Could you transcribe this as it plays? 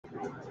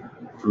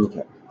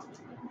Okay.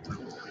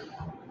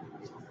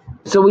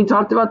 So we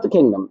talked about the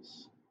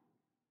kingdoms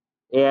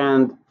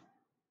and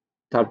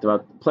talked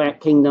about the plant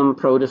kingdom,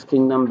 protist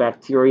kingdom,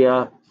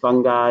 bacteria,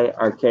 fungi,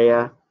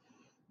 archaea.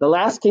 The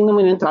last kingdom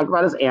we didn't talk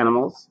about is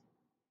animals.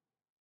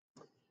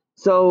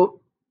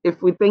 So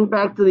if we think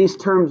back to these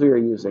terms we were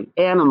using,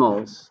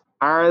 animals,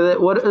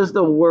 what is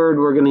the word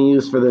we're going to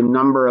use for the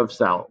number of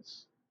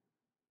cells?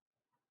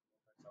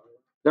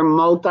 They're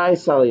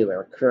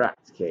multicellular,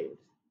 correct, Kate.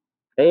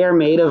 They are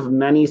made of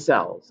many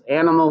cells.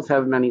 Animals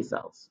have many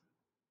cells.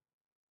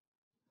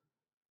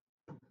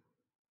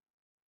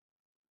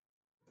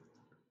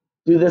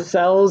 Do the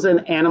cells in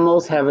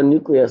animals have a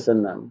nucleus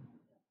in them?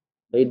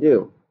 They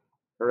do,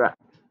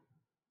 correct.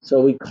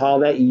 So we call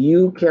that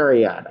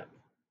eukaryotic.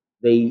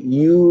 The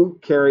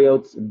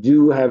eukaryotes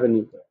do have a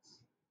nucleus.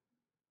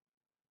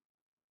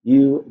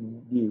 You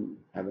do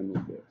have a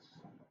nucleus.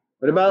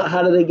 What about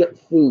how do they get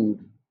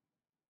food?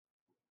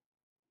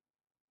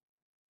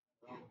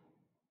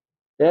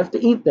 They have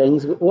to eat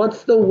things.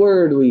 What's the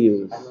word we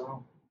use?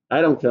 I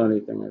don't kill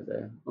anything, is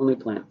there? Only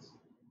plants.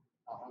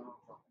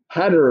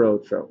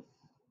 Heterotroph.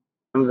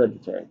 I'm a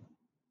vegetarian.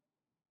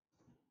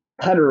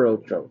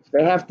 Heterotrophs.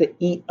 They have to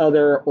eat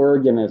other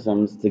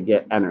organisms to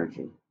get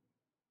energy.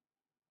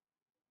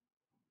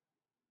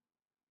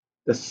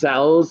 The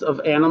cells of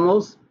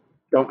animals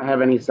don't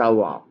have any cell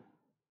wall.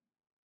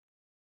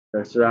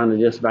 They're surrounded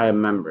just by a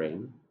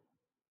membrane.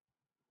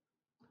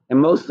 And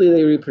mostly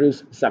they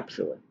reproduce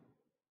sexually.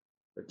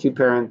 Their two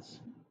parents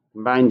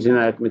combine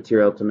genetic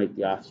material to make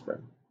the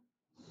offspring.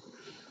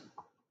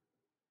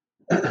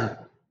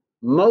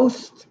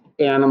 Most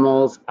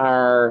animals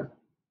are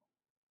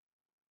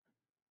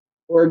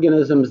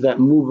organisms that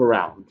move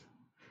around.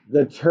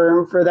 The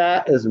term for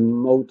that is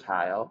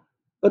motile,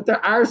 but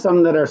there are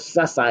some that are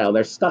sessile.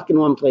 They're stuck in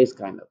one place,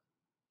 kind of.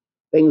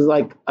 Things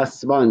like a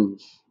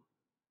sponge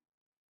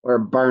or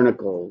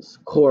barnacles,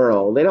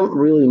 coral. They don't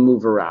really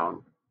move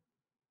around.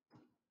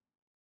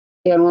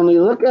 And when we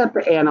look at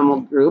the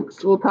animal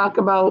groups, we'll talk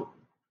about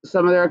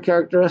some of their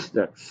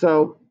characteristics.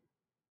 So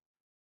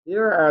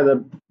here are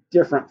the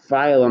different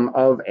phylum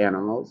of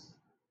animals.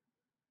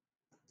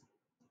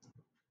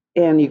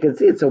 And you can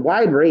see it's a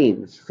wide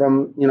range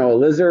from, a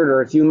lizard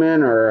or a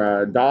human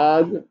or a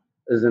dog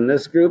is in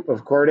this group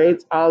of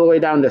chordates, all the way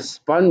down to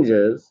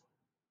sponges,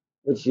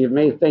 which you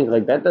may think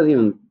like that's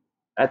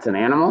an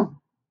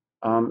animal.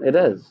 It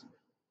is.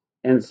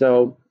 And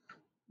so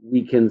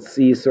we can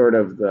see sort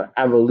of the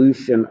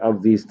evolution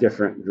of these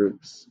different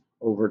groups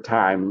over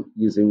time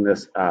using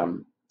this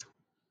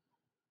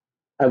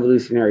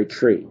evolutionary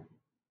tree.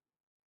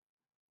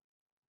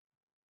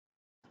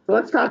 So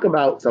let's talk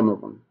about some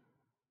of them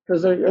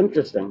because they're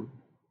interesting.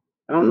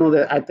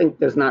 I think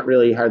there's not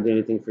really hardly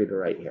anything for you to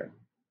write here.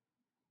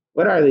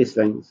 What are these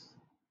things?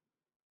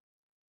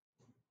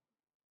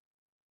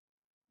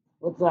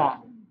 What's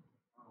that?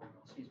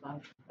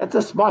 It's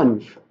a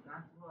sponge.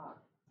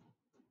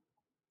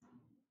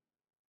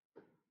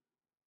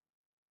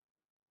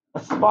 A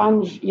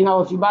sponge,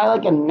 if you buy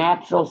like a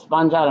natural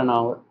sponge, I don't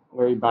know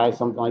where you buy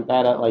something like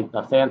that at like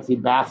the fancy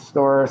bath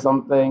store or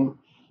something.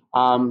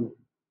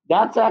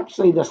 That's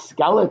actually the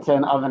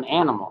skeleton of an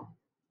animal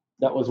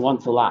that was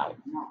once alive.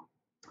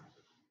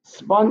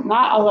 Sponge,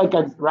 not like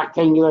a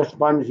rectangular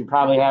sponge you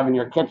probably have in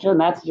your kitchen.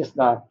 That's just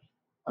a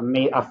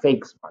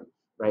fake sponge,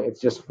 right? It's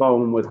just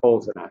foam with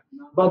holes in it.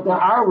 But there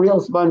are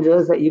real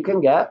sponges that you can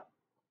get.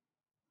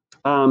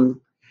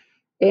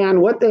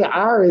 And what they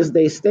are is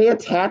they stay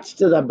attached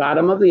to the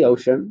bottom of the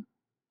ocean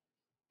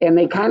and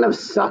they kind of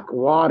suck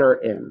water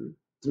in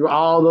through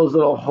all those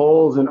little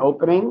holes and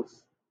openings.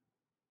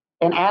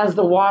 And as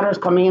the water's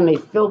coming in, they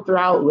filter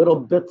out little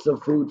bits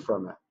of food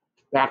from it,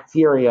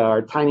 bacteria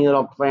or tiny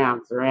little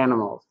plants or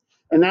animals.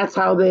 And that's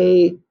how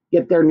they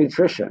get their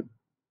nutrition.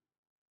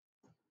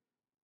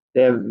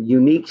 They have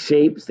unique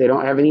shapes. They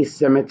don't have any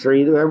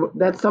symmetry.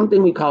 That's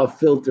something we call a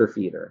filter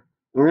feeder.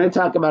 We're going to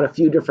talk about a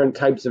few different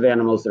types of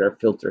animals that are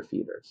filter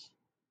feeders.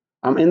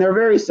 And they're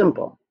very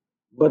simple,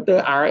 but they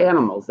are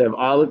animals. They have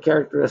all the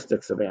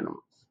characteristics of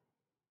animals.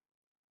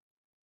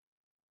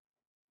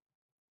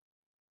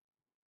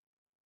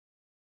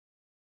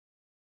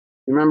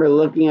 Remember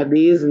looking at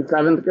these in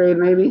 7th grade,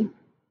 maybe?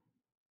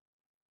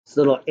 This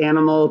little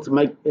animal,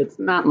 it's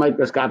not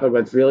microscopic,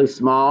 but it's really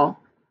small.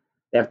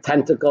 They have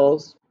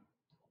tentacles.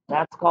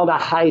 That's called a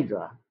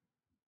hydra.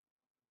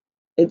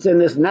 It's in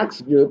this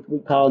next group we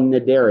call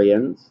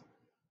cnidarians,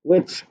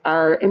 which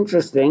are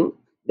interesting.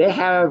 They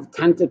have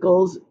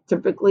tentacles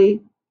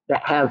typically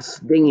that have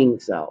stinging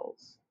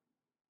cells.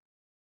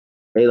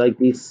 They like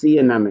these sea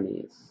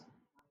anemones,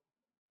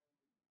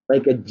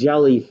 like a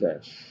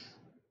jellyfish.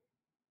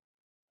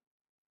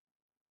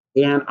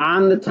 And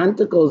on the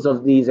tentacles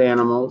of these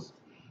animals,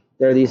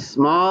 there are these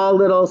small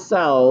little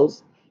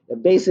cells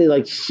that basically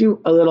like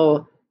shoot a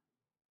little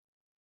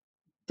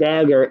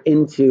dagger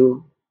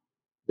into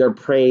their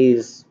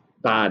prey's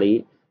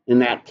body,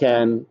 and that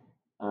can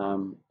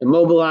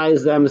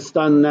immobilize them,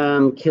 stun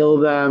them, kill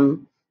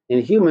them.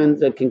 In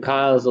humans, it can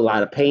cause a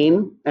lot of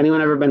pain.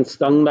 Anyone ever been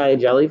stung by a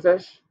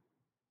jellyfish?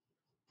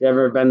 you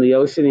ever been to the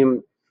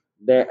ocean,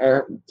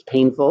 it's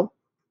painful.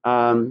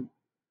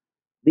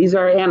 These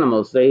are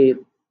animals.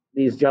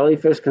 These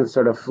jellyfish can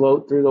sort of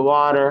float through the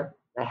water.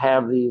 They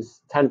have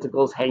these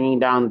tentacles hanging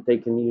down that they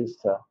can use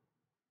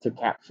to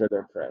capture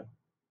their prey.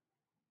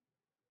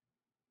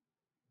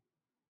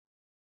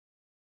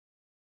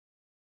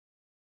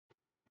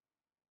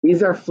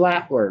 These are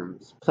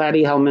flatworms,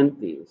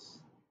 Platyhelminthes.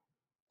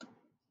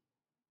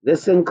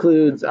 This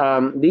includes,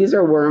 these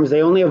are worms.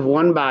 They only have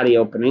one body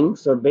opening.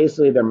 So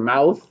basically their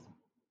mouth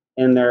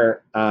and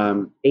their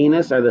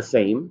anus are the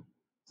same.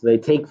 So they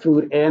take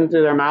food in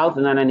through their mouth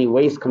and then any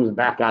waste comes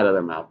back out of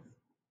their mouth.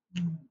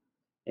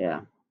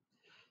 Yeah.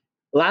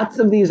 Lots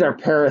of these are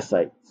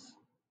parasites.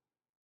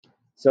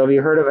 So have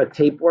you heard of a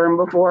tapeworm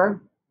before?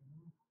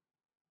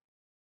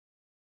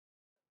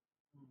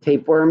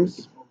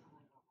 Tapeworms?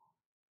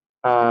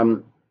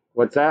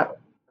 What's that?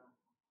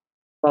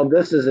 Well,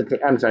 this is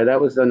I'm sorry,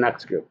 that was the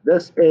next group.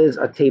 This is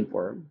a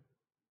tapeworm.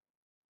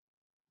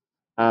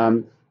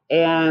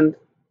 And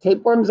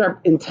tapeworms are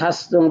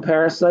intestinal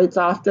parasites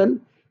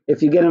often.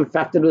 If you get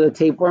infected with a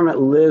tapeworm, it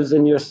lives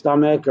in your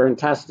stomach or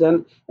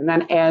intestine. And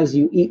then as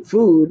you eat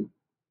food,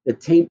 the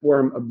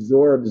tapeworm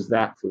absorbs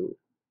that food.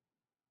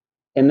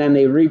 And then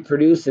they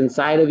reproduce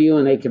inside of you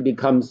and they can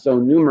become so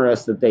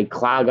numerous that they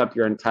clog up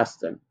your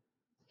intestine.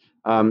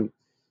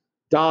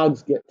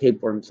 Dogs get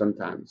tapeworms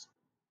sometimes.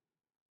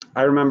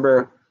 I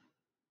remember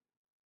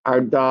our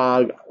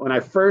dog, when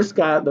I first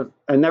got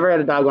I never had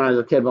a dog when I was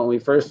a kid, but when we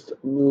first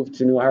moved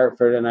to New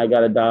Hartford and I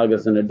got a dog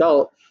as an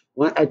adult,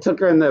 when I took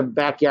her in the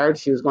backyard,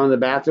 she was going to the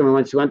bathroom, and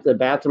when she went to the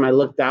bathroom, I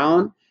looked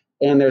down,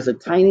 and there's a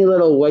tiny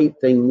little white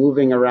thing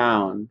moving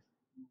around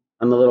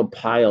on the little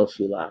pile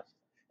she left.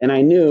 And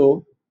I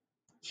knew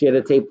she had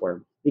a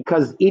tapeworm,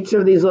 because each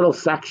of these little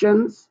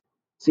sections,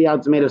 see how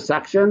it's made of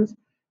sections?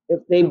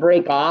 If they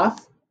break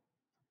off,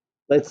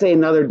 let's say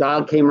another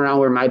dog came around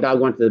where my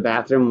dog went to the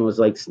bathroom and was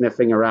like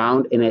sniffing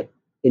around and it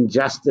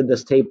ingested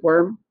this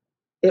tapeworm,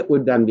 it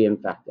would then be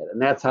infected.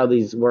 And that's how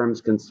these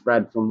worms can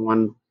spread from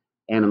one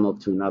animal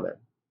to another.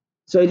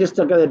 So he just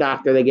took her to the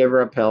doctor, they gave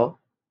her a pill,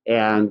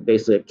 and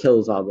basically it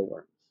kills all the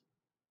worms.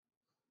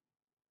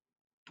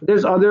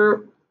 There's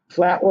other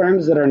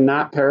flatworms that are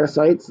not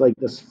parasites, like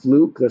this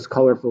fluke, this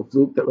colorful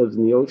fluke that lives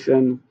in the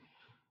ocean.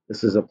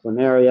 This is a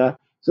planaria.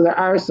 So there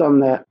are some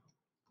that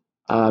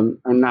are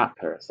not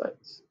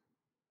parasites.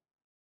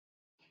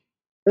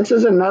 This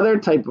is another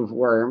type of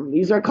worm.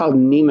 These are called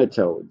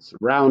nematodes,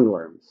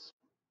 roundworms.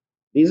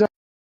 Some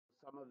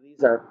of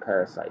these are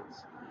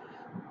parasites.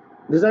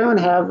 Does anyone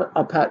have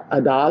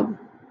a dog?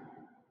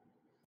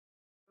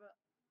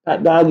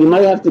 Pet dog, you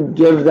might have to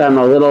give them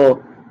a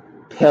little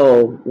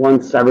pill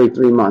once every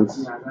 3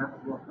 months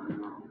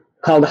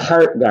called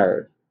Heart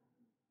Guard.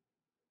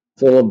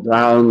 It's a little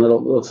brown,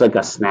 looks like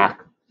a snack.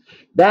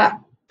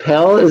 That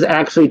pill is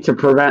actually to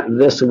prevent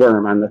this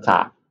worm on the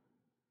top.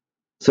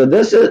 So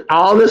this is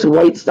all this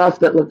white stuff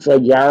that looks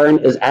like yarn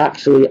is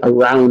actually a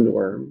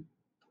roundworm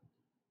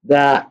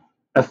that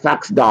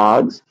affects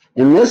dogs.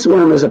 And this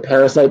worm is a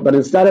parasite, but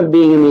instead of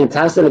being in the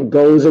intestine, it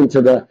goes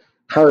into the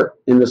heart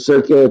in the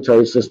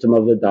circulatory system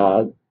of the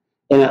dog,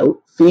 and it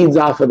feeds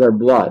off of their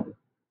blood.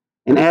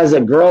 And as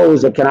it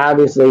grows, it can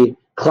obviously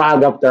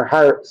clog up their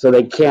heart so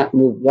they can't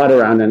move blood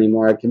around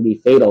anymore. It can be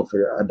fatal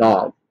for a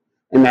dog.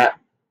 And that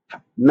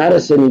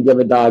medicine you give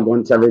a dog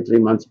once every 3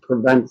 months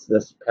prevents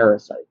this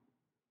parasite.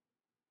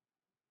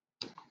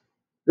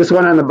 This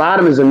one on the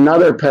bottom is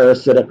another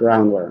parasitic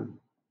roundworm.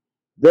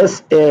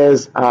 This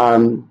is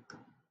a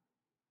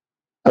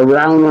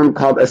roundworm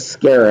called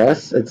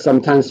Ascaris. It's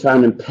sometimes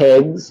found in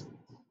pigs.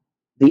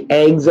 The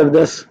eggs of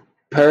this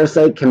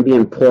parasite can be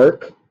in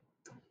pork.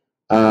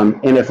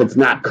 And if it's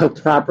not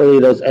cooked properly,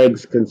 those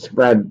eggs can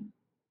spread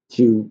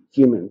to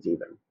humans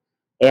even.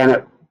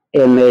 And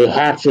they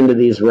hatch into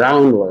these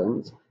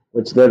roundworms,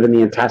 which live in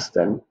the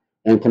intestine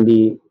and can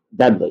be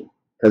deadly.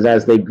 Because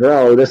as they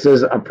grow, this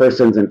is a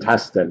person's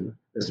intestine,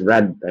 this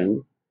red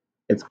thing.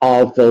 It's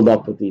all filled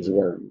up with these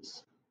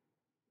worms.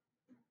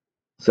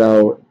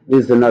 So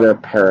this is another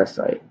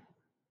parasite.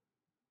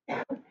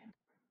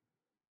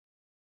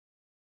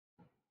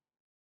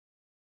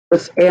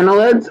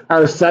 Annelids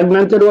are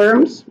segmented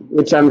worms,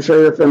 which I'm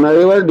sure you're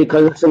familiar with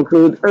because this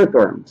includes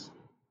earthworms.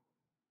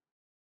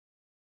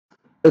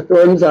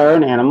 Earthworms are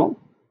an animal.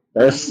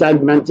 They're a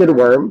segmented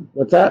worm.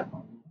 What's that?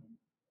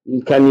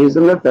 You can use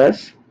them to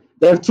fish.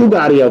 They have two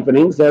body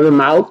openings. They have a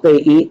mouth. They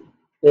eat.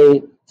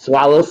 They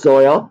swallow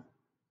soil.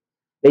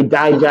 They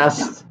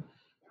digest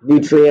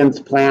nutrients,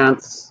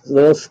 plants,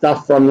 little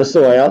stuff from the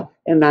soil,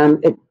 and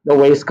then the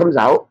waste comes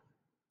out.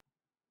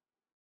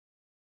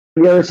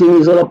 Have you ever seen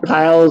these little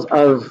piles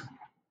of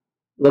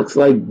looks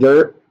like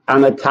dirt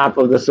on the top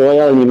of the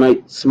soil, and you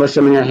might smush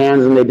them in your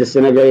hands and they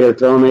disintegrate, or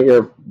throw them at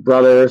your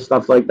brother,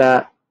 stuff like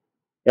that?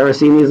 You ever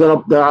seen these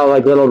they're all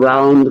like little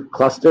round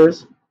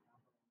clusters?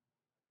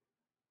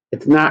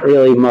 It's not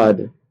really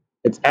mud.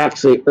 It's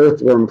actually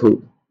earthworm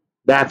poop.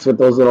 That's what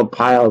those little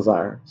piles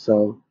are.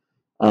 So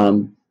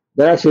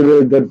they're actually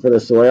really good for the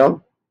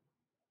soil.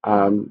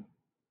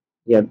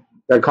 Yeah,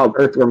 they're called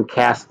earthworm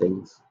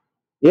castings.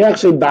 You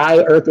actually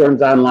buy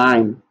earthworms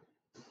online,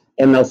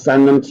 and they'll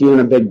send them to you in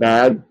a big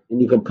bag,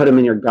 and you can put them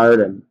in your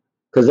garden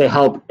because they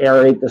help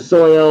aerate the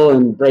soil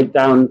and break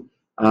down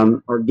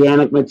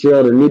organic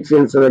material to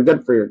nutrients, so they're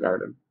good for your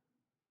garden.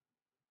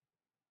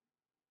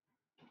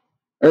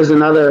 There's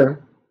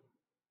another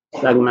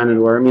segmented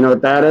worm. You know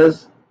what that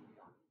is?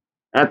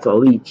 That's a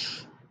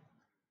leech.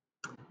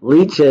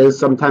 Leeches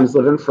sometimes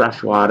live in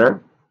fresh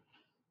water.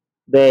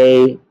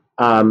 They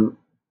can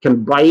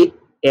bite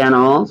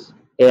animals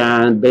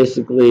and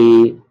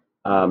basically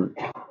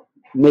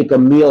make a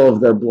meal of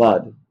their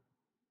blood.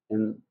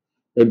 And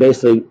they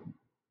basically,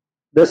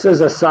 this is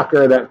a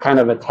sucker that kind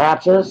of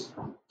attaches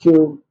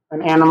to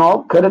an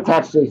animal, could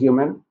attach to a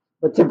human,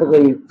 but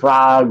typically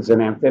frogs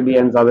and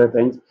amphibians, other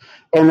things.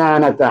 And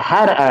then at the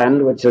head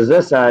end, which is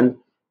this end,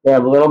 they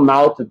have a little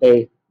mouth that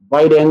they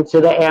bite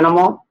into the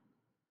animal,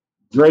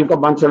 drink a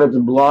bunch of its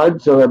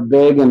blood so they're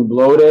big and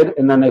bloated,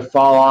 and then they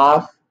fall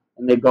off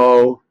and they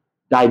go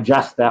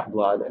digest that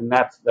blood, and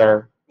that's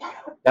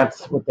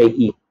what they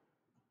eat.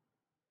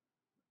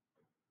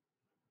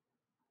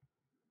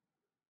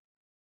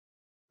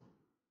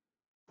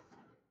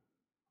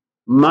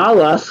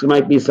 Mollusks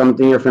might be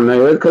something you're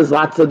familiar with because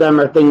lots of them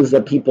are things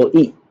that people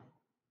eat.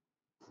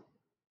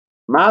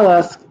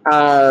 Mollusks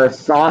are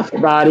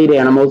soft-bodied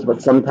animals,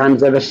 but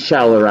sometimes they have a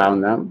shell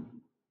around them.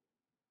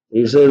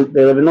 Usually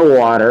they live in the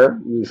water,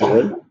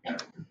 usually.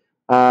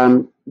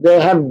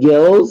 They have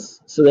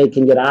gills, so they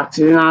can get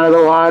oxygen out of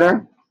the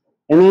water.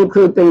 And they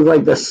include things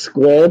like the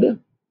squid,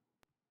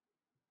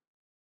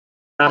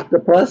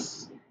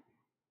 octopus.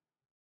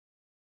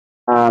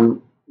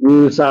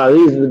 You saw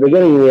these at the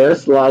beginning of the year,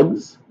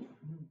 slugs,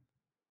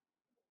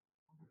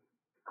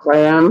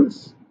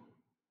 clams,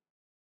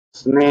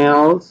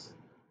 snails.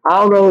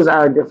 All those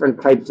are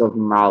different types of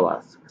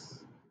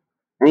mollusks.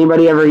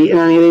 Anybody ever eaten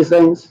any of these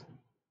things?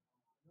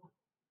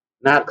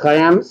 Not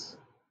clams?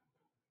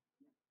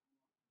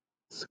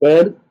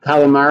 Squid?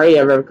 Calamari?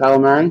 Ever have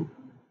calamari?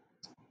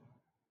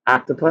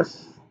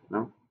 Octopus?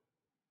 No?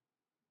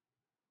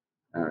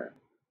 All right.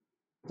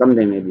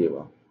 Someday maybe you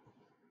will.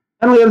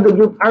 And we have the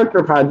group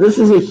arthropods. This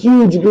is a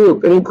huge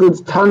group. It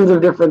includes tons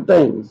of different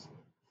things.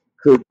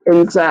 It includes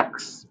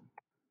insects,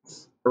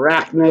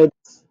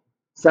 arachnids,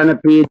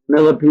 centipedes,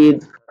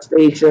 millipedes,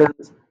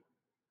 crustaceans.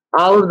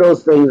 All of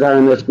those things are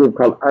in this group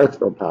called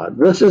arthropods.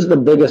 This is the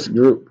biggest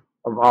group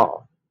of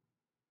all.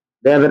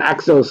 They have an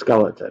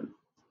exoskeleton.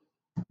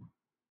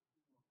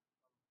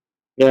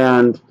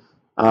 And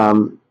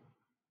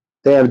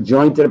they have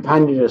jointed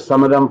appendages.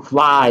 Some of them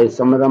fly,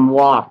 some of them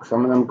walk,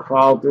 some of them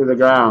crawl through the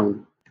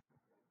ground.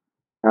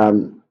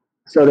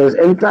 So there's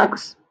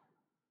insects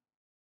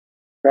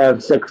that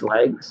have 6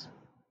 legs.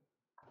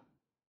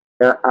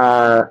 There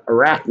are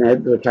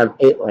arachnids, which have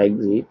 8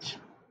 legs each.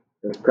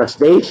 There's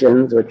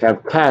crustaceans, which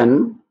have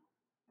 10.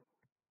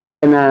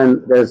 And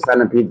then there's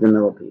centipedes and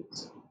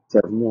millipedes,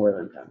 which have more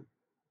than 10.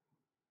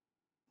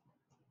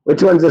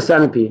 Which one's the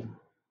centipede?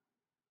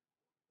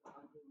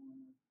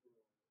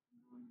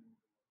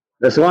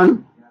 This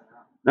one?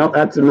 No,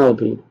 that's a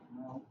millipede.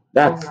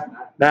 That's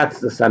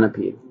the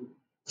centipede.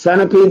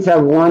 Centipedes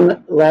have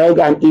 1 leg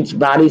on each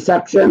body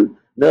section.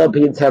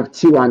 Millipedes have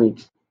 2 on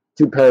each,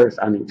 2 pairs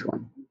on each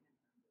one.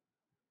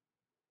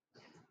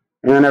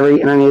 Anyone ever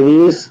eaten any of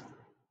these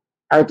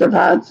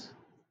arthropods?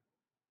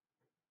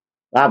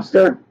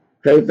 Lobster?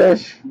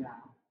 Crayfish?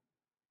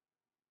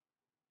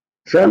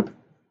 Shrimp?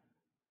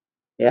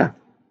 Yeah.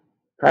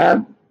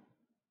 Crab?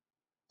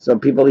 So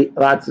people eat,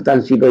 lots of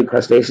times people eat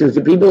crustaceans.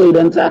 Do people eat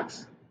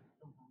insects?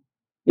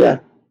 Yeah.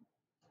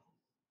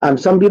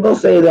 Some people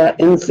say that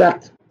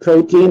insect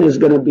protein is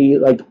going to be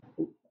like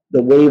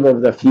the wave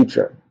of the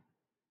future,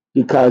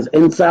 because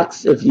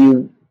insects, if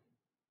you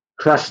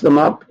crush them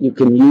up, you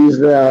can use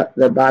their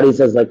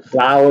bodies as like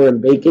flour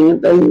and baking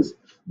and things.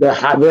 They're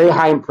very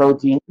high in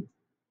protein.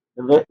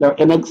 They're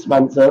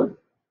inexpensive.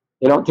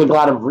 They don't take a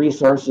lot of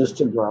resources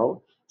to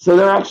grow. So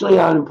they're actually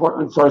an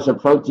important source of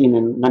protein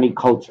in many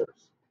cultures.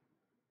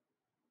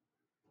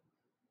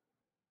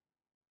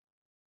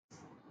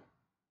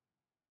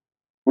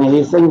 Any of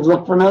these things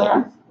look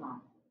familiar?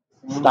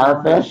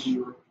 Starfish,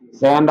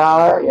 sand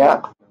dollar,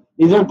 yeah.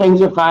 These are things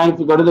you find if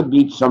you go to the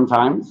beach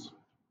sometimes.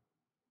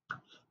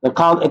 They're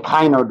called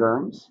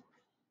echinoderms.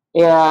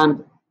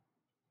 And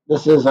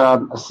this is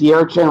a sea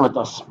urchin with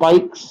the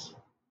spikes,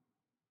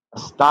 a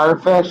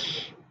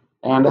starfish,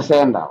 and a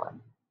sand dollar.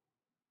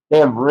 They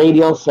have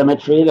radial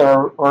symmetry.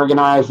 They're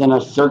organized in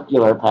a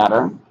circular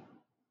pattern.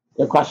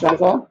 Your question,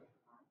 Isaiah?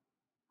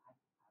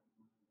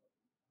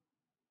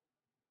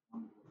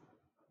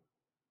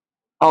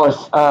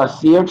 Oh, a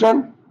sea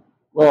urchin?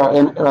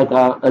 Well, like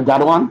a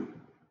dead one?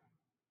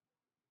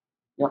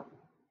 Yep.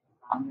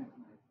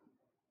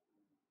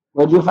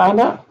 Where'd you find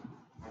it?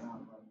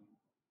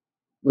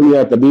 Were you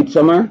at the beach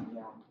somewhere?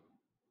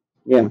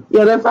 Yeah.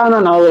 Yeah, they're found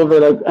on all over.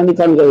 Like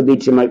anytime you go to the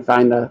beach, you might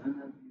find a.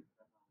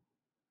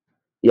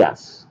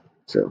 Yes,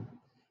 true.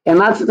 And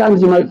lots of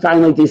times you might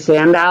find like these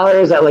sand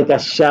dollars at like a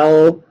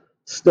shell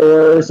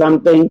store or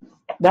something.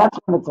 That's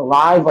when it's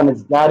alive. When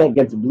it's dead, it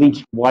gets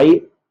bleached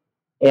white.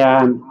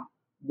 And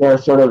they're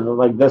sort of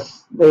like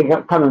this. They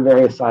come in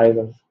various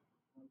sizes.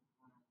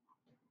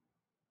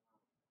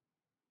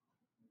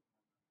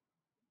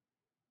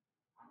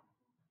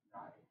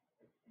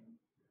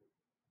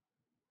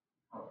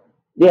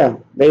 Yeah,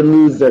 they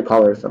lose their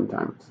color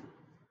sometimes.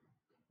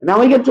 And now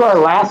we get to our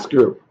last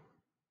group,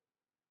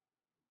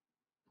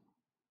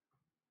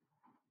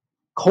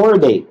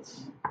 chordates.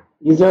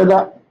 These are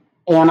the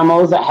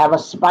animals that have a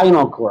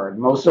spinal cord,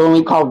 most of them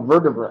we call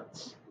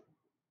vertebrates.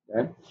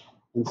 Okay?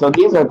 And so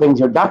these are things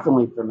you're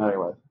definitely familiar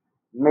with.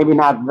 Maybe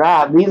not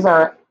that. These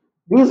are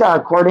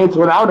chordates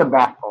without a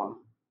backbone.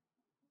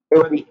 They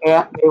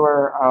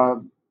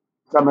were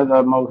some of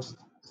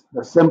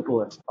the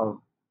simplest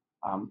of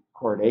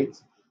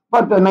chordates.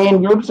 But the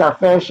main groups are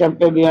fish,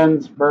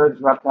 amphibians, birds,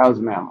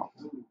 reptiles, mammals.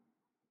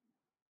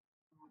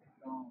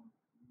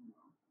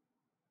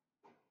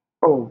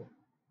 Oh,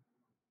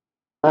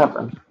 what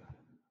happened?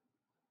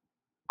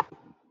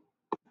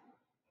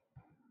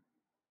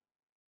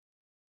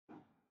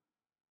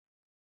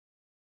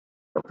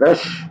 So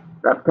fish,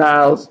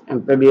 reptiles,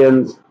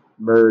 amphibians,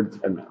 birds,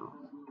 and mammals.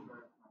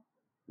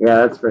 Yeah,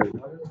 that's pretty.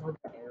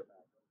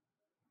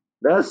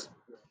 This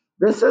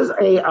this is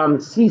a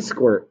sea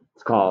squirt.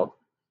 It's called.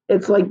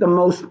 It's like the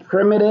most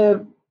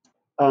primitive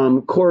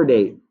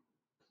chordate,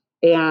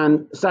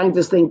 and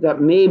scientists think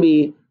that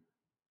maybe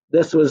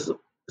this was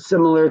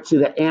similar to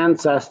the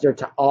ancestor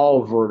to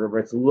all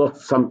vertebrates. Looked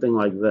something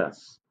like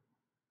this.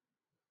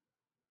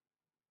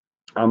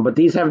 But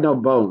these have no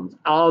bones.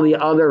 All the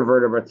other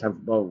vertebrates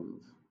have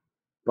bones,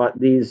 but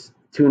these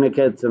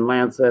tunicates and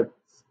lancets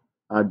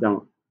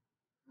don't.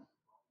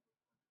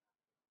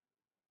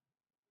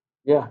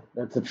 Yeah,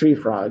 that's a tree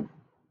frog.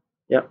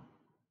 Yep.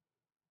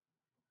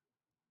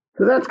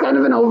 So that's kind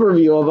of an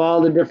overview of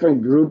all the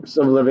different groups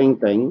of living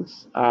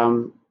things.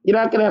 You're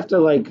not going to have to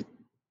like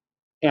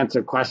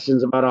answer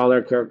questions about all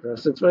their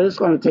characteristics, but I just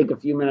want to take a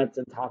few minutes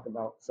and talk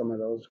about some of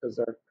those because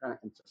they're kind of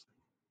interesting.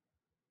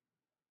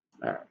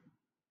 All right.